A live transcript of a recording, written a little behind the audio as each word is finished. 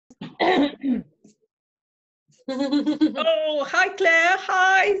Oh, hi Claire,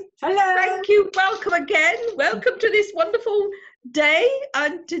 hi. Hello. Thank you, welcome again. Welcome to this wonderful day.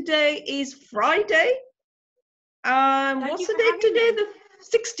 And today is Friday. What's the date today? The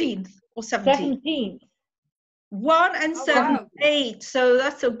 16th or 17th? 17th. 1 and 7, wow. 8. So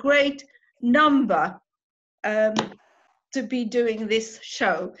that's a great number to be doing this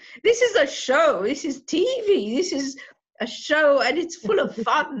show. This is a show, this is TV, this is a show, and it's full of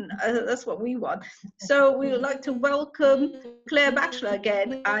fun. That's what we want. So we would like to welcome Clare Batchelor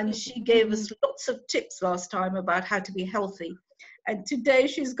again, and she gave us lots of tips last time about how to be healthy. And today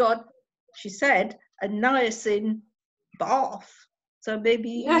she's got, she said, a niacin bath. So maybe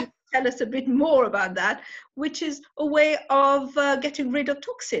you tell us a bit more about that, which is a way of getting rid of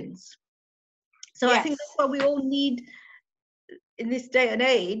toxins. So I think that's what we all need in this day and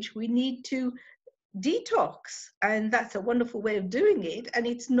age. We need to detox, and that's a wonderful way of doing it, and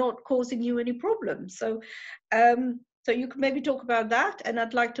it's not causing you any problems. So so you can maybe talk about that. And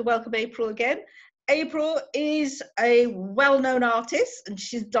I'd like to welcome April again. April is a well-known artist, and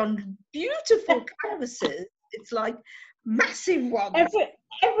she's done beautiful canvases. It's like massive ones.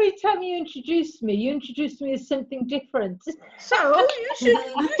 Every time you introduce me as something different. So you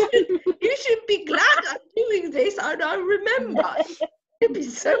should be glad I'm doing this, and I remember. You'd be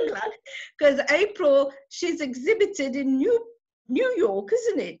so glad, because April, she's exhibited in New York,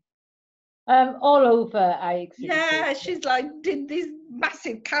 isn't it? All over I exhibited. Yeah, she's like did these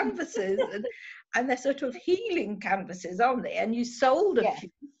massive canvases, and they're sort of healing canvases, aren't they? And you sold a few.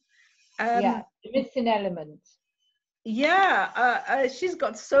 The missing element. Yeah, she's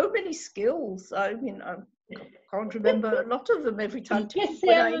got so many skills. I mean, I can't remember a lot of them every time. Just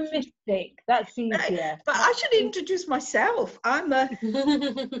say I'm a mystic. That's easier. But I should introduce myself. I'm a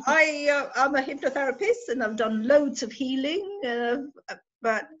hypnotherapist, and I've done loads of healing.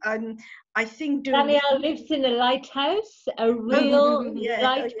 But I think doing. Danielle lives in a lighthouse, a real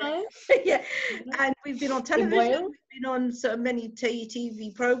lighthouse. Yeah, and we've been on television. We've been on so many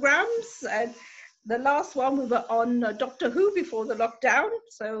TV programs, and the last one we were on Doctor Who before the lockdown.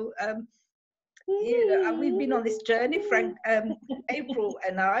 So you know, we've been on this journey. April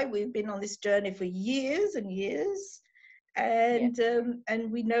and I, we've been on this journey for years and years. And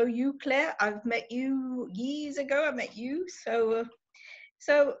and we know you, Claire. I've met you years ago. I met you.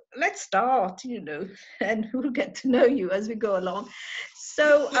 So let's start, you know, and we'll get to know you as we go along.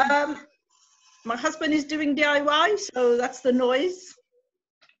 So my husband is doing DIY, so that's the noise.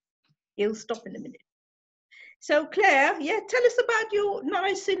 He'll stop in a minute. So Claire, tell us about your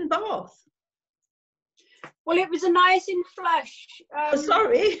niacin bath. Well, it was a niacin flush.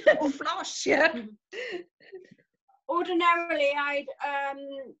 Sorry, flush, yeah. Ordinarily, I'd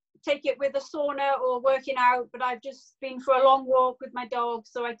take it with a sauna or working out, but I've just been for a long walk with my dog,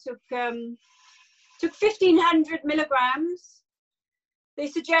 so I took 1,500 milligrams. They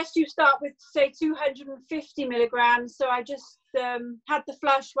suggest you start with, say, 250 milligrams. So I just had the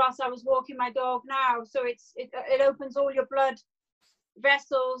flush whilst I was walking my dog now. So it opens all your blood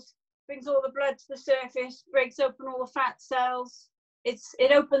vessels, brings all the blood to the surface, breaks open all the fat cells.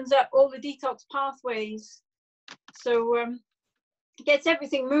 It opens up all the detox pathways. So it gets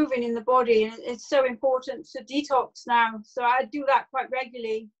everything moving in the body, and it's so important to detox now. So I do that quite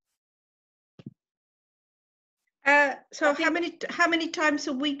regularly. So how many times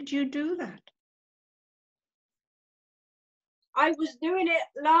a week do you do that? I was doing it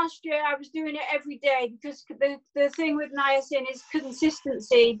last year. I was doing it every day, because the thing with niacin is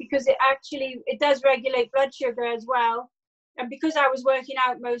consistency, because it does regulate blood sugar as well. And because I was working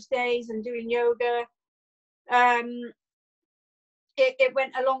out most days and doing yoga, it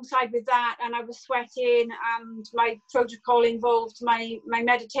went alongside with that, and I was sweating, and my protocol involved my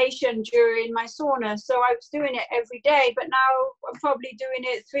meditation during my sauna. So I was doing it every day, but now I'm probably doing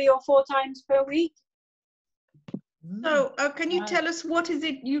it 3 or 4 times per week. So can you tell us what is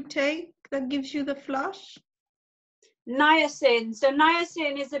it you take that gives you the flush? Niacin. So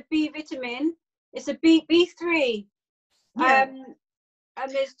niacin is a B vitamin. It's a B3. Yeah.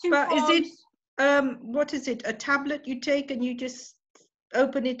 And there's 2 but forms. Is it what is it, a tablet you take and you just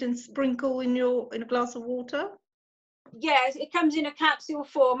open it and sprinkle in a glass of water? Yes, it comes in a capsule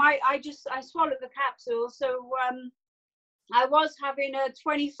form. I swallow the capsule. So I was having a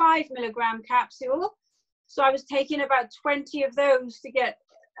 25 milligram capsule. So I was taking about 20 of those to get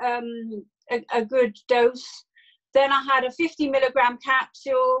a good dose. Then I had a 50 milligram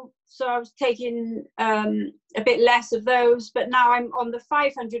capsule. So I was taking a bit less of those. But now I'm on the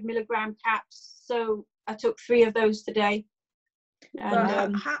 500 milligram caps. So I took 3 of those today.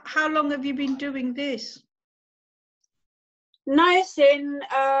 And, how long have you been doing this? Niacin,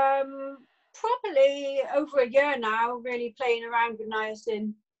 probably over a year now, really playing around with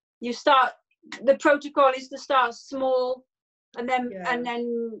niacin. The protocol is to start small, and then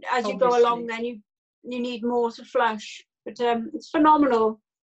as you go along, then you need more to flush. But it's phenomenal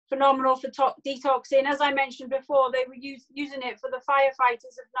for detoxing. As I mentioned before, they were using it for the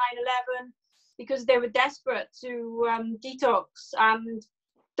firefighters of 9/11 because they were desperate to detox. And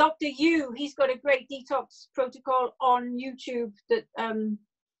Dr. Yu, he's got a great detox protocol on YouTube that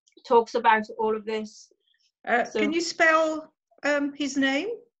talks about all of this. Can you spell his name?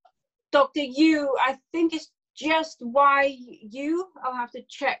 Dr. Yu, I think it's just YU. I'll have to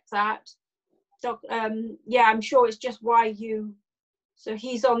check that. Yeah, I'm sure it's just YU. So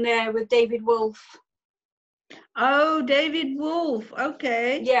he's on there with David Wolf. Oh, David Wolf.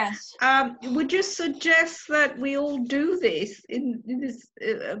 Okay. Yes. Would you suggest that we all do this in this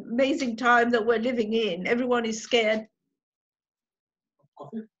amazing time that we're living in? Everyone is scared.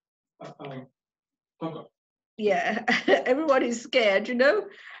 Yeah, everyone is scared, you know.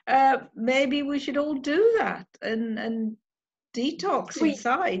 Maybe we should all do that and detox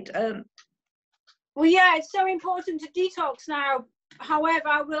inside. Well, yeah, it's so important to detox now. However,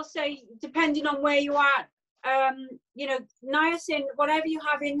 I will say, depending on where you are, you know, niacin, whatever you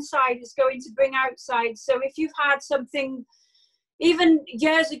have inside is going to bring outside. So if you've had something, even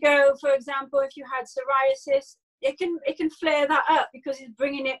years ago, for example, if you had psoriasis, it can flare that up because it's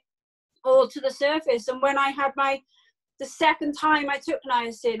bringing it all to the surface. And when I had the second time I took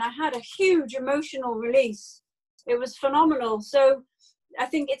niacin, I had a huge emotional release. It was phenomenal. So I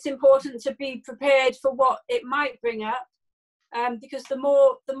think it's important to be prepared for what it might bring up, because the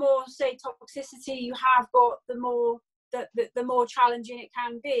more say toxicity you have got, the more challenging it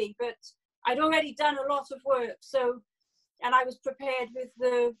can be. But I'd already done a lot of work, and I was prepared with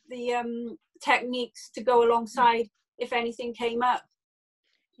the techniques to go alongside if anything came up.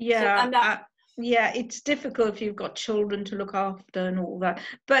 Yeah, yeah, it's difficult if you've got children to look after and all that.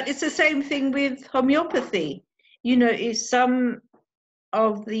 But it's the same thing with homeopathy. You know, if some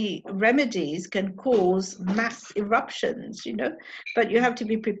of the remedies can cause mass eruptions, you know, but you have to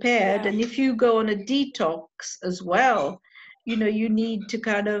be prepared. And if you go on a detox as well, you know, you need to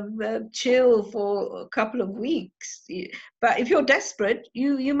kind of chill for a couple of weeks. But if you're desperate,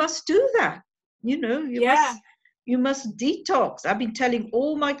 you must do that. You know, you must detox. I've been telling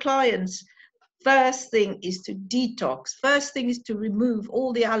all my clients, first thing is to detox. First thing is to remove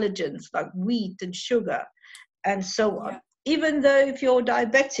all the allergens like wheat and sugar and so on. Even though if you're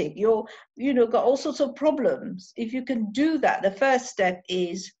diabetic, got all sorts of problems. If you can do that, the first step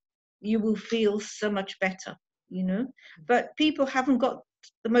is you will feel so much better, you know. But people haven't got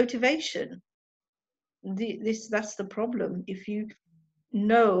the motivation. That's the problem. If you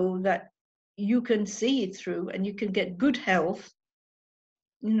know that you can see it through and you can get good health,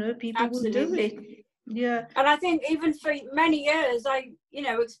 you know, people will do it. Yeah. And I think even for many years, I, you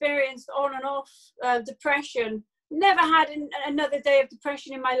know, experienced on and off depression. Never had another day of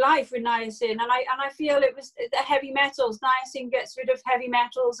depression in my life with niacin, and I feel it was the heavy metals. Niacin gets rid of heavy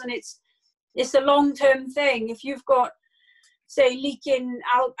metals, and it's a long-term thing. If you've got, say, leaking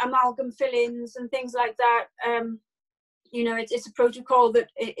amalgam fillings and things like that, you know, it's a protocol that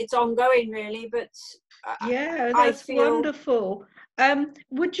it's ongoing, really. But yeah, that's wonderful.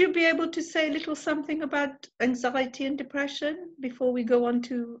 Would you be able to say a little something about anxiety and depression before we go on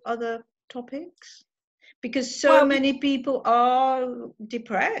to other topics? Because many people are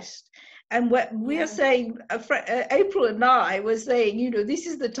depressed. And what we are saying, April and I were saying, you know, this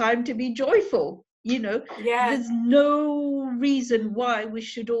is the time to be joyful. You know, there's no reason why we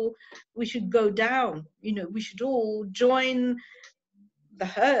should go down. You know, we should all join the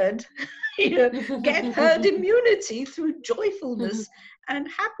herd, you know, get herd immunity through joyfulness and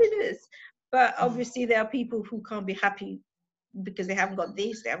happiness. But obviously there are people who can't be happy because they haven't got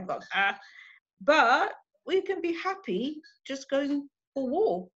this, they haven't got that. But we can be happy just going for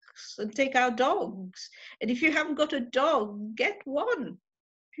walks and take our dogs. And if you haven't got a dog, get one.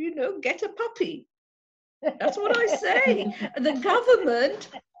 You know, get a puppy. That's what I say. The government,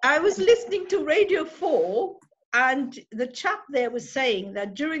 I was listening to Radio 4, and the chap there was saying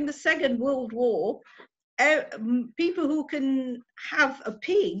that during the Second World War, people who can have a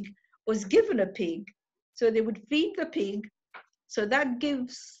pig was given a pig. So they would feed the pig. So that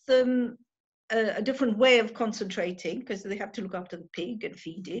gives them a different way of concentrating because they have to look after the pig and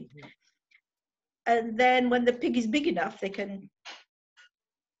feed it. And then when the pig is big enough, they can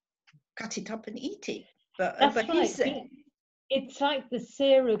cut it up and eat it. But he said, it's like the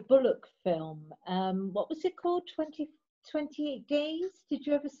Sandra Bullock film. What was it called? 28 Days? Did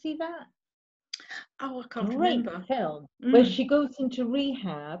you ever see that? Oh, I can't Great remember. film where Mm. she goes into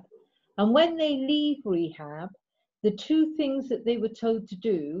rehab, and when they leave rehab, the two things that they were told to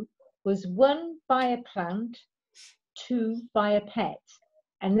do was, one, buy a plant, two, buy a pet.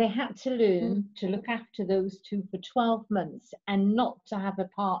 And they had to learn to look after those two for 12 months and not to have a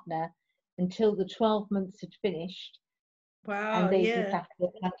partner until the 12 months had finished, Wow, and they'd look yeah. after the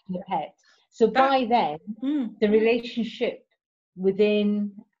plant and the pet. So That, by then, the relationship without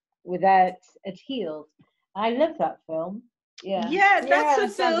had healed. I love that film. Yeah. yeah, that's Yeah, a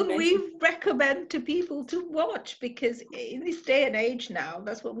it sounds film amazing. we recommend to people to watch, because in this day and age now,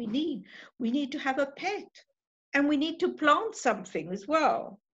 that's what we need. We need to have a pet, and we need to plant something as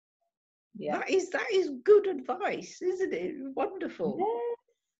well. Yeah. That is good advice, isn't it? Wonderful.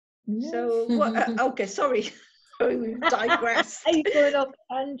 Yeah. So what? Okay, sorry, we've digressed. Are you going off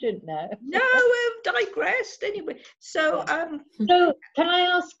tangent now? No, we've digressed anyway. So So can I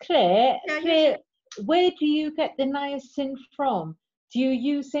ask Claire? yeah, Claire, where do you get the niacin from? Do you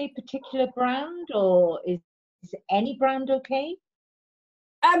use a particular brand, or is any brand okay?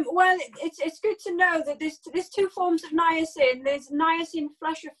 Well, it's good to know that there's two forms of niacin. There's niacin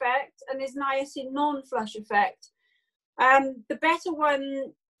flush effect and there's niacin non-flush effect. The better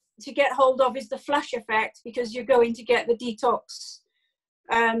one to get hold of is the flush effect, because you're going to get the detox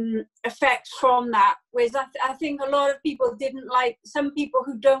effect from that. Whereas I think a lot of people didn't like, some people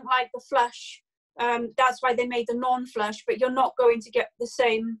who don't like the flush, that's why they made the non-flush, but you're not going to get the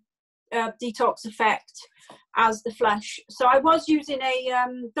same detox effect as the flush. So I was using a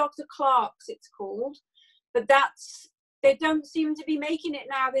Dr. Clark's, it's called, but they don't seem to be making it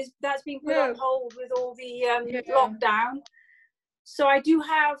now. That's been put on hold with all the lockdown. So I do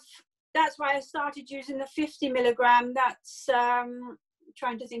have, that's why I started using the 50 milligram. That's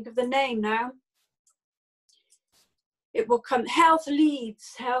trying to think of the name now. It will come, Health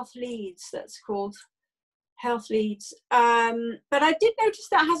Leads, that's called. Health Leads. But I did notice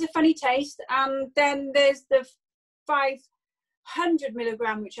that has a funny taste. And then there's the 500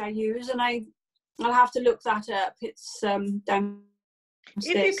 milligram, which I use, and I'll have to look that up. It's downstairs.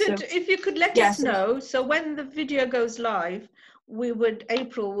 if you could let us know, so when the video goes live,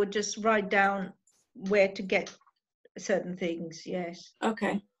 April would just write down where to get certain things. Yes.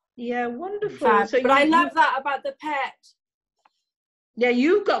 Okay. Yeah, wonderful. Fab. So but I love that about the pet. Yeah,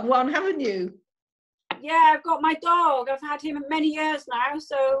 you've got one, haven't you? Yeah, I've got my dog. I've had him many years now.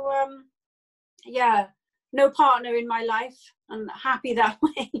 So yeah, no partner in my life. I'm happy that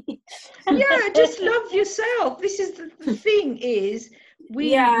way. Yeah, just love yourself. This is the thing is,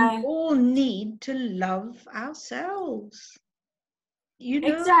 we all need to love ourselves. You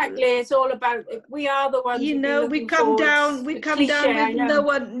know, exactly. It's all about, we are the ones. You know, we come down with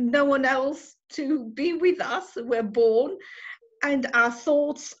no one else to be with us. We're born, and our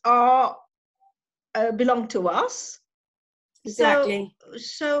thoughts are belong to us. Exactly.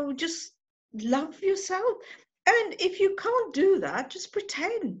 So just love yourself, and if you can't do that, just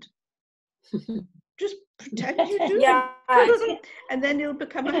pretend. Just pretend you do. Yeah. And then it'll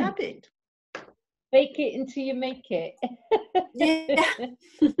become a habit. Fake it until you make it.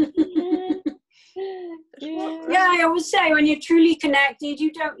 Yeah, I always say, when you're truly connected,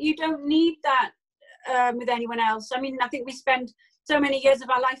 you don't need that with anyone else. I mean, I think we spend so many years of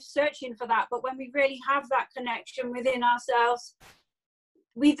our life searching for that, but when we really have that connection within ourselves,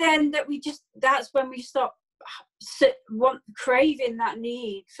 that's when we stop craving that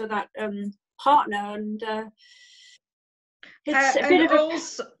need for that partner. And it's a bit of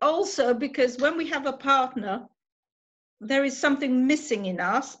also because when we have a partner, there is something missing in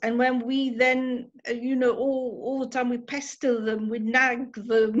us, and when we then all the time we pester them, we nag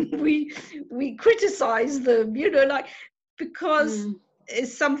them, we criticize them, because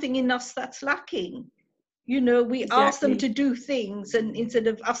it's something in us that's lacking. We ask them to do things, and instead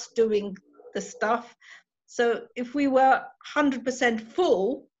of us doing the stuff. So if we were 100%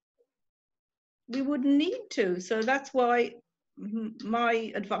 full, we wouldn't need to. So that's why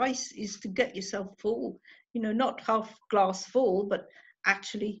my advice is to get yourself full, not half glass full, but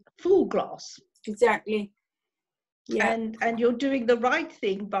actually full glass. Exactly. Yeah. And you're doing the right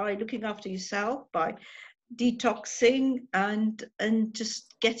thing by looking after yourself, by detoxing and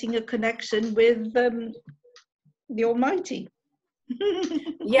just getting a connection with the Almighty.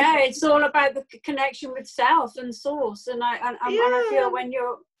 Yeah, it's all about the connection with self and source, and I feel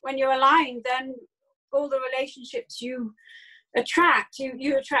when you're aligned, then all the relationships you attract,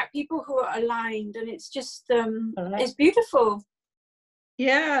 you attract people who are aligned, and it's just it's beautiful.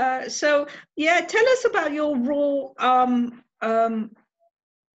 Yeah. So tell us about your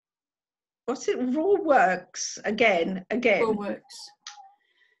what's it, Raw-Worx again? Raw-Worx.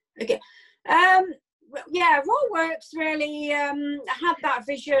 Okay. yeah, Raw-Worx really had that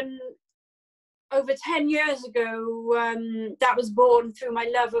vision over 10 years ago. That was born through my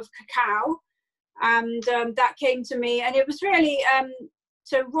love of cacao, and that came to me, and it was really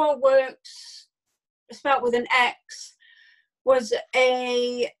so Raw-Worx, spelt with an X, was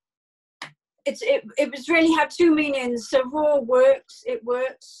it was really had two meanings. So Raw-Worx, it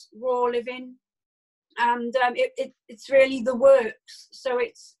works, raw living, and it's really the works. So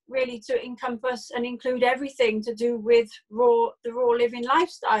it's really to encompass and include everything to do with the raw living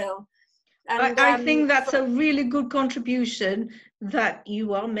lifestyle. And I think that's a really good contribution that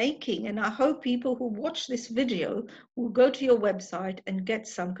you are making, and I hope people who watch this video will go to your website and get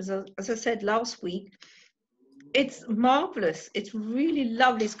some, because as I said last week, it's marvelous. It's really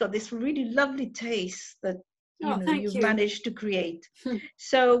lovely. It's got this really lovely taste that you've managed to create.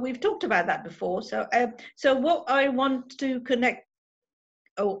 So we've talked about that before. So so what I want to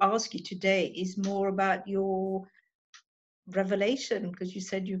ask you today is more about your revelation, because you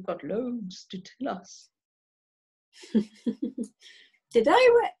said you've got loads to tell us. Did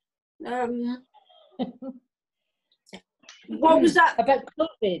I? What was that? About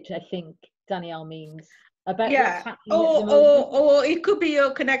COVID, I think Danielle means. About yeah, what's happening at the moment. or it could be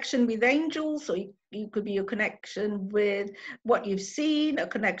your connection with angels, or it could be your connection with what you've seen, a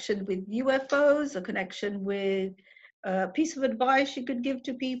connection with UFOs, a connection with a piece of advice you could give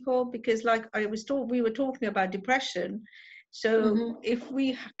to people, because like we were talking about depression. So if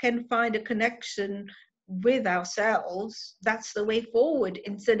we can find a connection with ourselves, that's the way forward,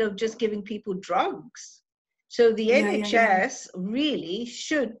 instead of just giving people drugs. So the NHS really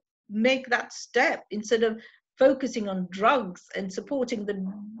should make that step, instead of focusing on drugs and supporting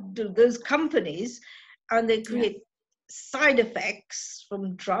those companies, and they create side effects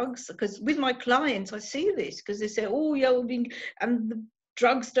from drugs. Because with my clients I see this, because they say, oh yeah, and the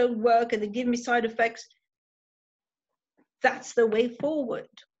drugs don't work and they give me side effects. That's the way forward.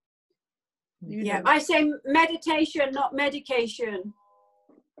 I say meditation, not medication.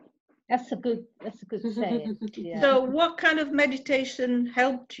 That's a good saying. Yeah. So what kind of meditation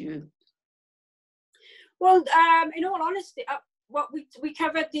helped you? Well, in all honesty, what we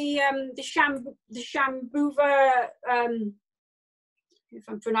covered the Shambhuva, if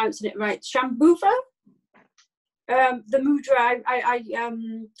I'm pronouncing it right, Shambhuva, the mudra I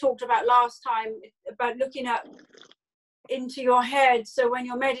talked about last time, about looking up into your head. So when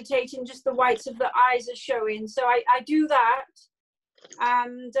you're meditating, just the whites of the eyes are showing. So I do that,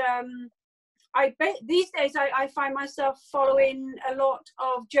 and these days I find myself following a lot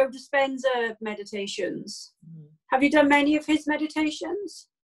of Joe Dispenza meditations. Have you done many of his meditations?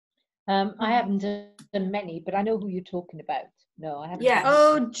 I haven't done many, but I know who you're talking about. No, I haven't. Yes.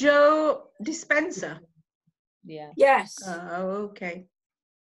 Oh, Joe Dispenza. Yeah. Yes. Oh, okay.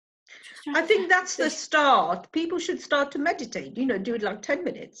 I think that's the start. People should start to meditate, do it like 10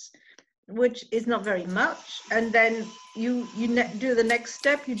 minutes, which is not very much. And then you do the next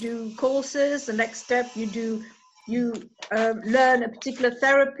step, you do courses, the next step you learn a particular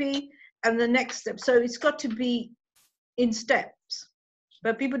therapy, and the next step. So it's got to be in steps.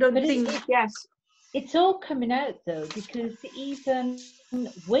 But people don't think. Yes. It's all coming out though, because even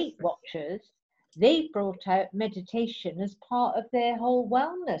Weight Watchers, they brought out meditation as part of their whole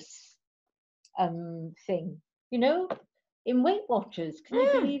wellness thing. In Weight Watchers, can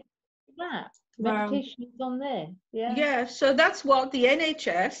you believe that? Meditation is on there. Yeah, so that's what the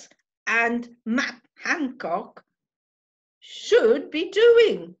NHS and Matt Hancock should be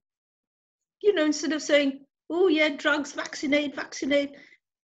doing. Instead of saying, oh yeah, drugs, vaccinate. Why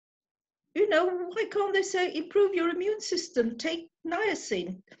can't they say, improve your immune system, take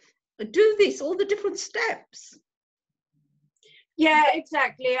niacin, do this, all the different steps? Yeah,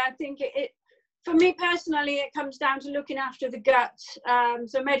 exactly. I think it for me personally, it comes down to looking after the gut.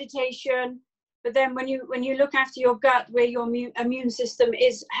 So meditation, but then when you look after your gut, where your immune system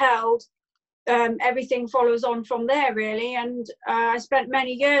is held, everything follows on from there, really. And I spent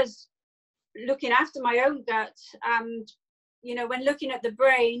many years looking after my own gut. And when looking at the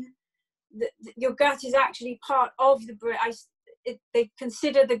brain, your gut is actually part of the brain. They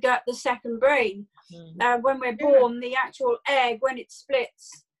consider the gut the second brain. When we're born, the actual egg, when it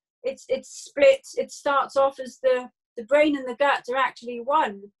splits, it splits. It starts off as the brain and the gut are actually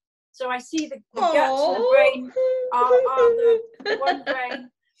one. So I see the guts and the brain are the one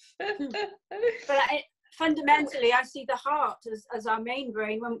brain. But fundamentally, I see the heart as our main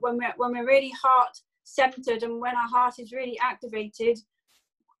brain. When we're really heart centered, and when our heart is really activated,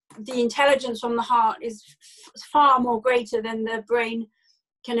 the intelligence from the heart is far more greater than the brain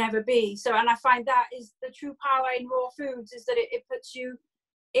can ever be. So, and I find that is the true power in raw foods, is that it puts you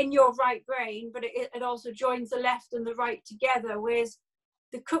in your right brain, but it also joins the left and the right together, whereas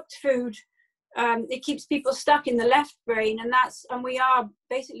the cooked food, it keeps people stuck in the left brain, and we are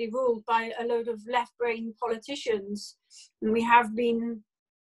basically ruled by a load of left brain politicians, and we have been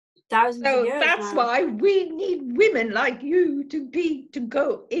thousands of years that's now. why we need women like you to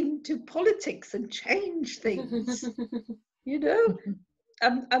go into politics and change things. You know,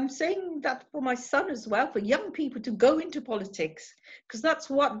 I'm saying that for my son as well, for young people to go into politics, because that's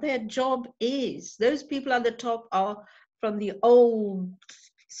what their job is. Those people at the top are from the old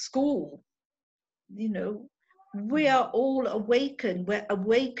school. You know, we are all awakened, we're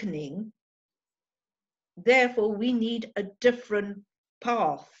awakening. Therefore, we need a different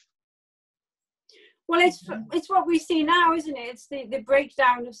path. Well, it's what we see now, isn't it? It's the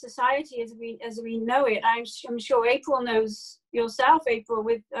breakdown of society as we know it. I'm sure April knows yourself, April,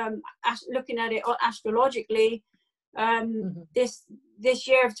 with looking at it astrologically. This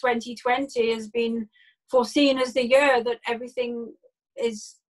year of 2020 has been foreseen as the year that everything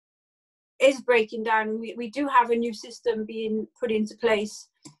is breaking down. We do have a new system being put into place.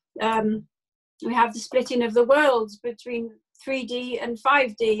 We have the splitting of the worlds between 3D and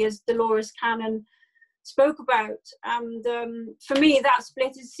 5D, as Dolores Cannon spoke about, and for me that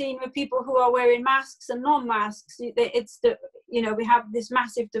split is seen with people who are wearing masks and non-masks. It's we have this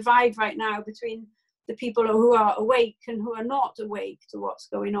massive divide right now between the people who are awake and who are not awake to what's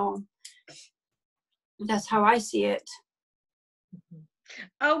going on. That's how I see it.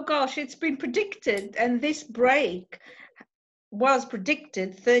 Oh gosh, it's been predicted, and this break was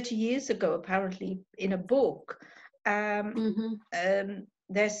predicted 30 years ago, apparently, in a book.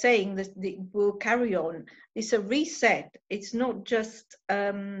 They're saying that it will carry on. It's a reset. It's not just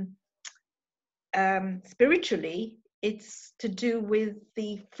spiritually, it's to do with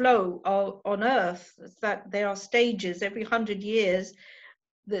the flow on Earth, that there are stages. Every 100 years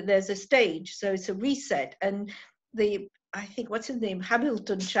there's a stage, so it's a reset. And I think, what's his name,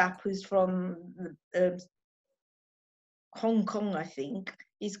 Hamilton chap, who's from Hong Kong, I think,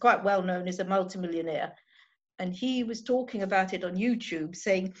 he's quite well known as a multimillionaire. And he was talking about it on YouTube,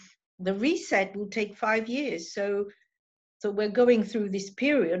 saying the reset will take 5 years. So we're going through this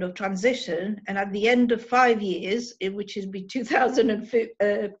period of transition, and at the end of 5 years, which is be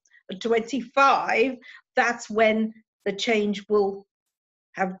 2025, that's when the changes will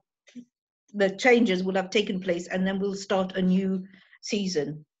have taken place, and then we'll start a new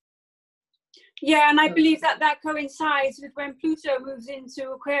season. Yeah, and I believe that coincides with when Pluto moves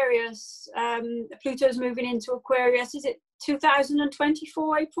into Aquarius. Pluto's moving into Aquarius. Is it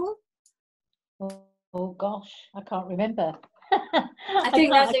 2024, April? Oh gosh, I can't remember. I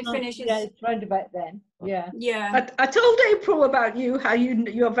think as it finishes. Yeah, it's round about then. Yeah. Yeah. I told April about you, how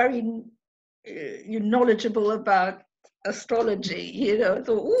you're very you're knowledgeable about astrology. You know, I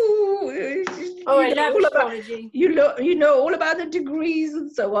thought, ooh. I love astrology. You know all about the degrees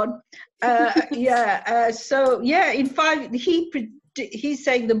and so on. So yeah, in 5, he's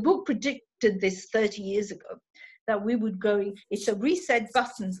saying the book predicted this 30 years ago, that we would go. It's a reset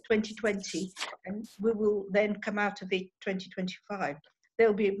button, 2020, and we will then come out of it 2025.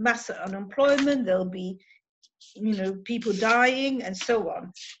 There'll be mass unemployment. There'll be, people dying and so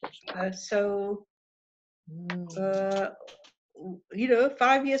on.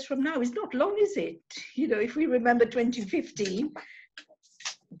 5 years from now is not long, is it? If we remember 2015,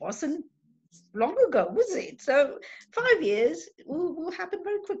 wasn't long ago, was it? So 5 years will happen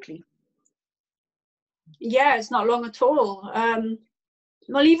very quickly. Yeah, it's not long at all.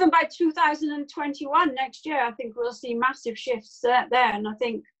 Well, even by 2021, next year, I think we'll see massive shifts there. And I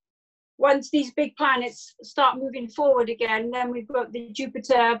think once these big planets start moving forward again, then we've got the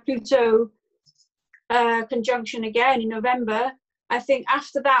Jupiter-Pluto conjunction again in November. I think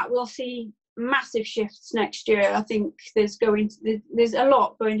after that we'll see massive shifts next year. I think there's a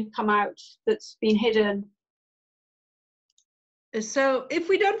lot going to come out that's been hidden. So if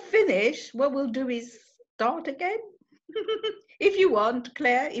we don't finish, what we'll do is start again. If you want,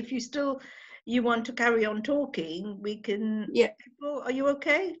 Claire, if you want to carry on talking, we can. Yeah. Are you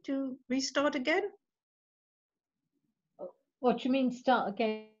okay to restart again? What do you mean start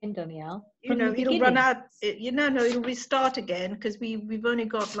again, Danielle? It'll run out. No, it'll restart again, because we've only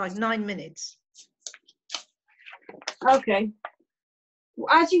got like 9 minutes. Okay.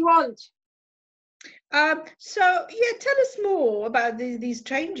 As you want. So yeah, tell us more about these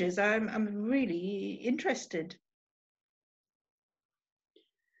changes. I'm really interested.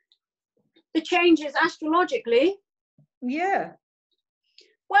 The changes astrologically? Yeah.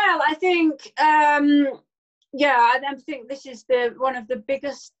 Well, I think I think this is one of the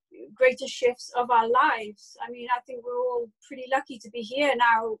biggest greater shifts of our lives. I mean, I think we're all pretty lucky to be here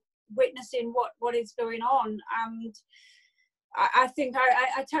now, witnessing what is going on. And I think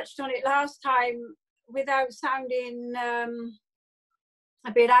I touched on it last time without sounding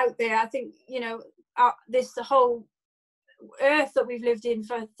a bit out there. I think, you know, this the whole earth that we've lived in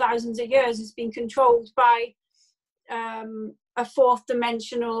for thousands of years has been controlled by a fourth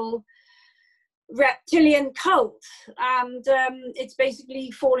dimensional reptilian cult, and it's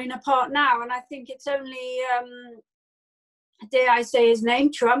basically falling apart now. And I think it's only, dare I say his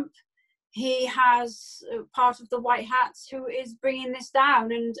name, Trump. He has part of the white hats who is bringing this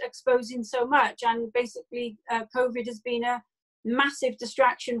down and exposing so much. And basically COVID has been a massive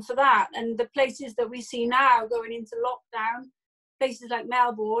distraction for that. And the places that we see now going into lockdown, places like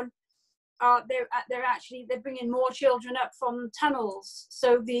Melbourne, they're bringing more children up from tunnels.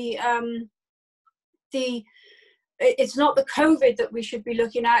 So it's not the COVID that we should be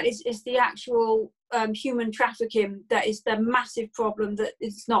looking at, it's the actual human trafficking that is the massive problem that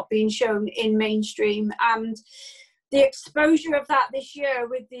is not being shown in mainstream. And the exposure of that this year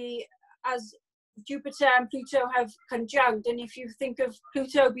as Jupiter and Pluto have conjunct, and if you think of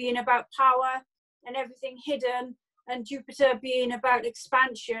Pluto being about power and everything hidden, and Jupiter being about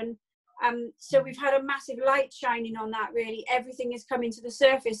expansion, so we've had a massive light shining on that. Really, everything is coming to the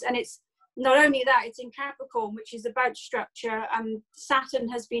surface, and it's not only that, it's in Capricorn, which is about structure, and Saturn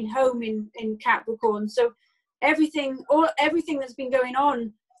has been home in Capricorn. So everything that's been going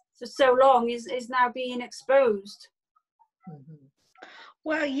on for so long is now being exposed. Mm-hmm.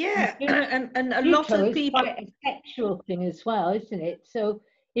 Well, yeah, and a lot of people. Quite a sexual thing as well, isn't it? So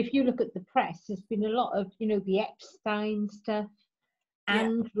if you look at the press, there's been a lot of, you know, the Epstein stuff,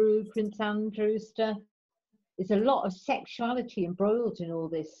 Prince Andrew stuff. There's a lot of sexuality embroiled in all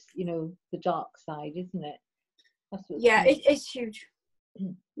this, you know, the dark side, isn't it? That's what it's huge.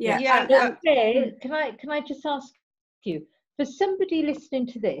 Yeah. Can I just ask you, for somebody listening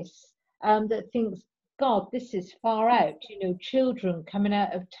to this that thinks, God, this is far out, you know, children coming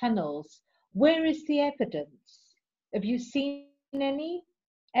out of tunnels, where is the evidence? Have you seen any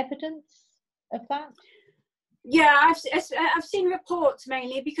evidence of that? Yeah, I've seen reports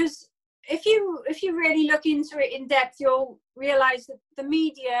mainly, because if you really look into it in depth, you'll realize that the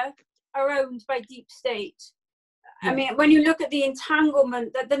media are owned by deep state. I mean, when you look at the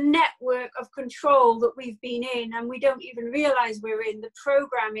entanglement, that the network of control that we've been in, and we don't even realize we're in, the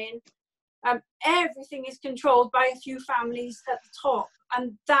programming, everything is controlled by a few families at the top,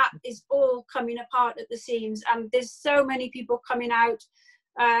 and that is all coming apart at the seams. And there's so many people coming out.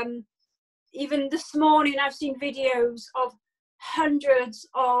 Even this morning, I've seen videos of hundreds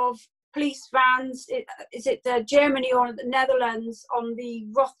of police vans. Is it Germany or the Netherlands, on the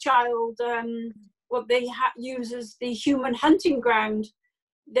Rothschild, what they use as the human hunting ground?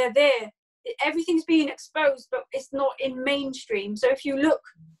 They're there. Everything's being exposed, but it's not in mainstream. So if you look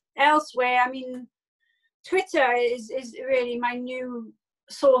elsewhere, I mean, Twitter is really my new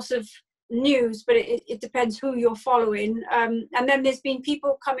source of news, but it depends who you're following. And then there's been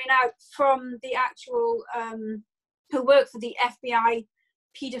people coming out from the actual who work for the FBI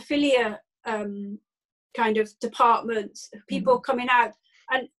pedophilia kind of department, people coming out,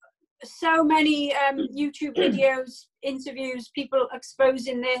 and so many YouTube videos, interviews, people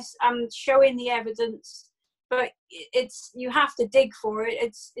exposing this and showing the evidence. But you have to dig for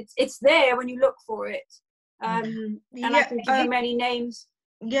it. It's there when you look for it. And I can give you many names.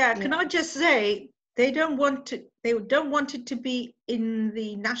 Yeah, can I just say, they don't want it to be in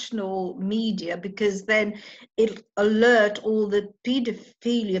the national media, because then it'll alert all the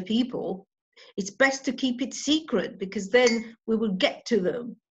pedophilia people. It's best to keep it secret, because then we will get to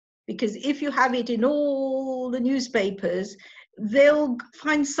them. Because if you have it in all the newspapers, they'll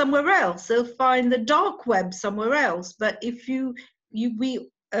find somewhere else. They'll find the dark web somewhere else. But if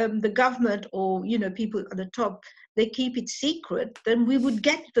the government, or, you know, people at the top, they keep it secret, then we would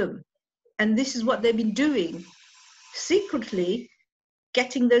get them. And this is what they've been doing, secretly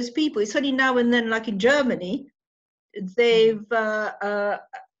getting those people. It's only now and then, like in Germany, they've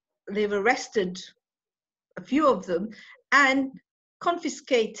arrested a few of them and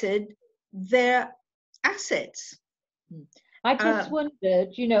confiscated their assets. I just wondered,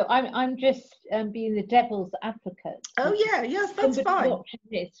 you know, I'm just being the devil's advocate. Oh yeah, yes, that's fine. Watching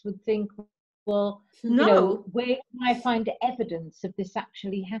this would think, well, no, you know, where can I find evidence of this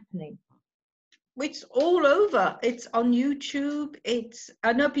actually happening? It's all over. It's on YouTube.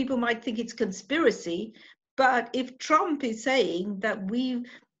 I know people might think it's conspiracy, but if Trump is saying that we've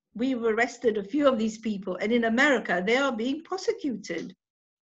arrested a few of these people, and in America they are being prosecuted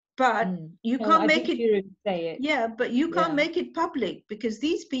but you No, can't I make did it. hear him say it. Yeah, but you can't Yeah. make it public because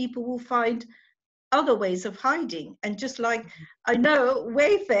these people will find other ways of hiding. And just like, I know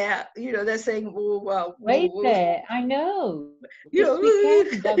Wayfair, you know, they're saying, oh, well, Wayfair, I know. you This know,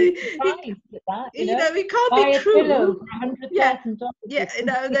 weekend, I was surprised at that. You know, it can't buy be a pillow true. for $100,000. Yeah, you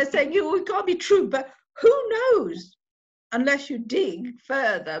know, they're saying, it can't be true, but who knows? Unless you dig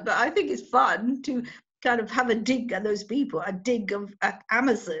further. But I think it's fun to kind of have a dig at those people, a dig at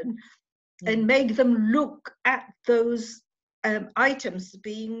Amazon, and make them look at those items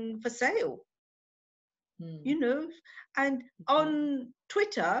being for sale. You know, and on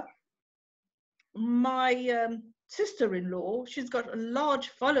Twitter, my sister-in-law, she's got a large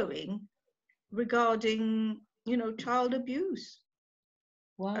following regarding, you know, child abuse.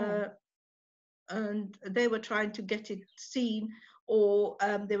 Wow. And they were trying to get it seen, or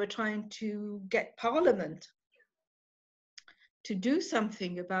they were trying to get Parliament to do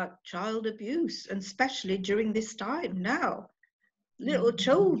something about child abuse, and especially during this time now. Little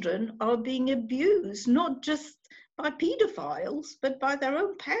children are being abused, not just by paedophiles, but by their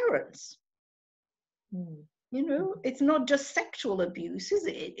own parents. You know, it's not just sexual abuse, is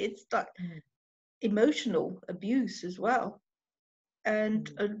it? It's like emotional abuse as well.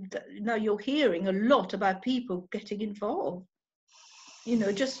 And now you're hearing a lot about people getting involved. You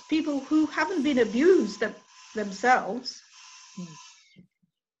know, just people who haven't been abused themselves,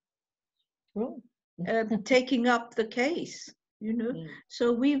 taking up the case. You know,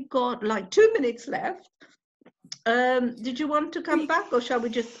 so we've got like 2 minutes left. Did you want to come back, or shall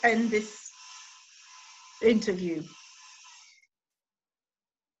we just end this interview?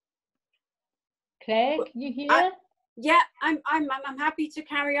 Claire, can you hear? Yeah, I'm happy to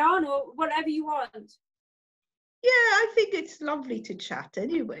carry on, or whatever you want. Yeah, I think it's lovely to chat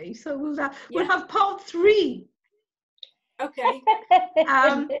anyway. So we'll have part 3. Okay.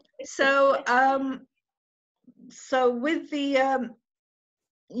 So with the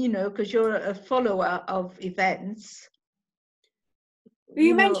you know, because you're a follower of events.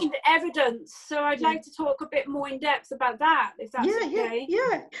 You mentioned evidence, so I'd like to talk a bit more in depth about that, if that's okay.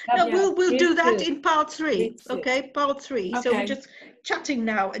 Yeah. No, we'll do that in part 3. Okay, part 3. Okay. So we're just chatting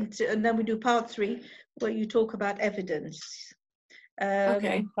now, and then we do part 3 where you talk about evidence.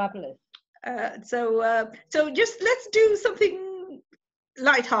 Okay. Fabulous. So just let's do something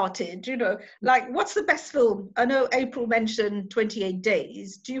light-hearted, you know, like what's the best film? I know April mentioned 28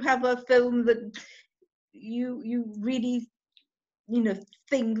 Days. Do you have a film that you really, you know,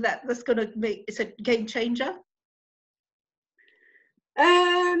 think that's going to make it's a game changer?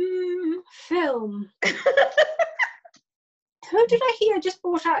 Film. Who did I hear just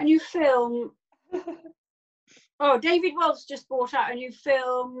brought out a new film? Oh, David Wolf's just brought out a new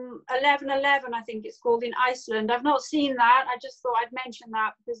film, 11/11, I think it's called, in Iceland. I've not seen that. I just thought I'd mention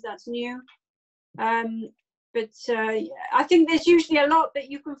that because that's new. But I think there's usually a lot that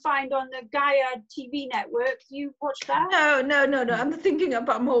you can find on the Gaia TV network. Do you watch that? No. I'm thinking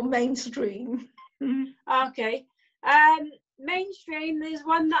about more mainstream. Okay. Mainstream, there's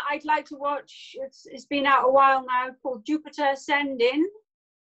one that I'd like to watch. It's been out a while now, called Jupiter Ascending.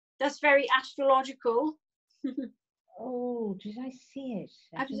 That's very astrological. Oh, did I see it?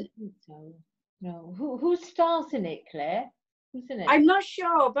 I don't think so. No. Who stars in it, Claire? Who's in it? I'm not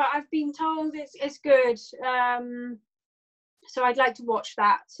sure, but I've been told it's good. So I'd like to watch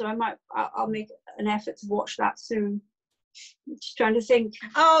that. So I'll make an effort to watch that soon. I'm just trying to think.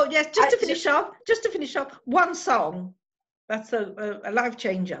 Oh yes, just to finish off, one song. That's a life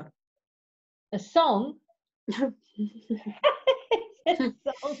changer. A song? A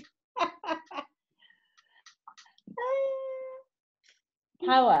song.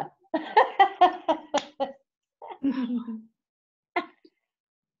 Power.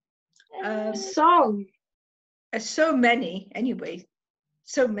 Song. So many, anyway.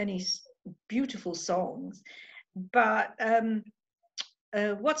 So many beautiful songs. But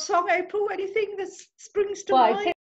what song, April? Anything that springs to mind?